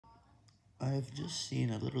I've just seen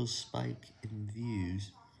a little spike in views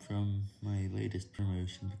from my latest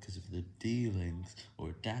promotion because of the D-links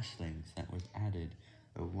or dash links that was added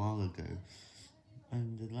a while ago.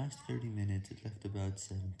 And the last 30 minutes it left about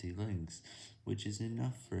 70 links, which is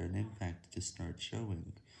enough for an impact to start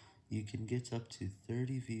showing. You can get up to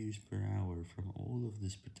 30 views per hour from all of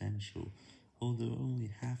this potential, although only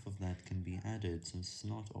half of that can be added since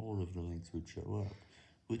not all of the links would show up,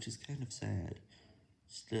 which is kind of sad.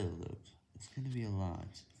 Still though, it's gonna be a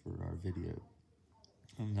lot for our video.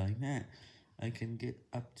 And like that, I can get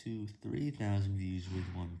up to 3,000 views with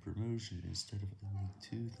one promotion instead of only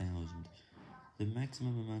 2,000. The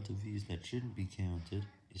maximum amount of views that shouldn't be counted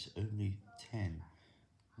is only 10.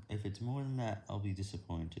 If it's more than that, I'll be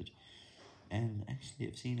disappointed. And actually,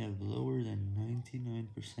 I've seen a lower than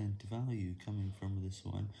 99% value coming from this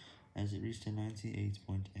one, as it reached a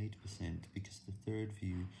 98.8% because the third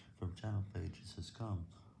view from channel pages has come,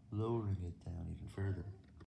 lowering it down even further.